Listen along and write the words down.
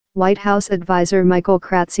White House advisor Michael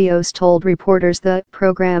Kratsios told reporters the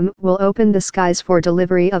program will open the skies for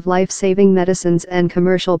delivery of life-saving medicines and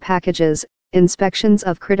commercial packages, inspections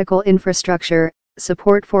of critical infrastructure,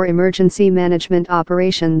 support for emergency management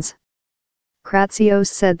operations. Kratsios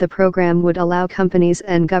said the program would allow companies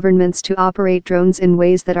and governments to operate drones in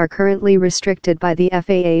ways that are currently restricted by the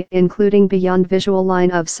FAA, including beyond visual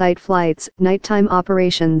line-of-sight flights, nighttime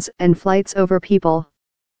operations, and flights over people.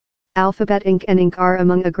 Alphabet Inc. and Inc. are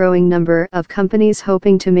among a growing number of companies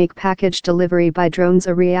hoping to make package delivery by drones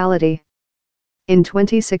a reality. In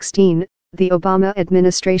 2016, the Obama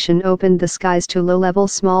administration opened the skies to low-level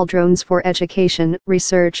small drones for education,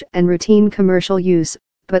 research, and routine commercial use,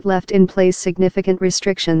 but left in place significant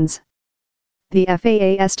restrictions. The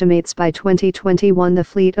FAA estimates by 2021 the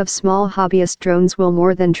fleet of small hobbyist drones will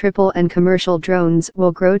more than triple and commercial drones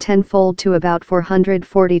will grow tenfold to about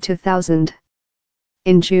 442,000.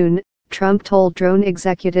 In June, Trump told drone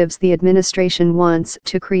executives the administration wants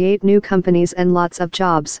to create new companies and lots of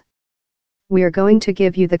jobs. "We're going to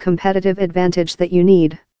give you the competitive advantage that you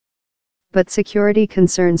need." But security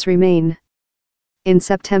concerns remain. In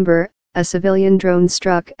September, a civilian drone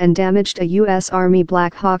struck and damaged a U.S. Army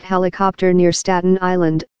Black Hawk helicopter near Staten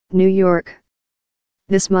Island, New York.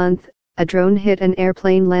 This month, a drone hit an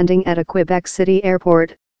airplane landing at a Quebec City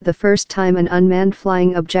airport, the first time an unmanned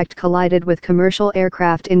flying object collided with commercial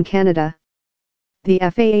aircraft in Canada. The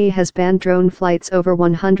FAA has banned drone flights over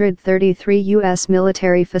 133 U.S.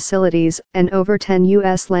 military facilities and over 10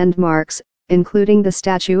 U.S. landmarks, including the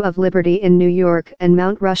Statue of Liberty in New York and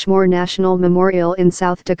Mount Rushmore National Memorial in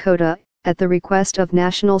South Dakota, at the request of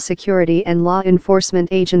national security and law enforcement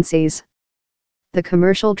agencies. The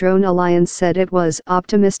Commercial Drone Alliance said it was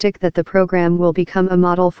optimistic that the program will become a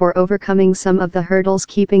model for overcoming some of the hurdles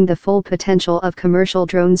keeping the full potential of commercial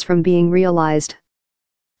drones from being realized.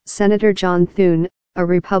 Senator John Thune, a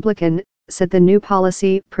Republican, said the new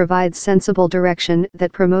policy provides sensible direction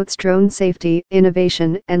that promotes drone safety,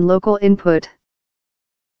 innovation, and local input.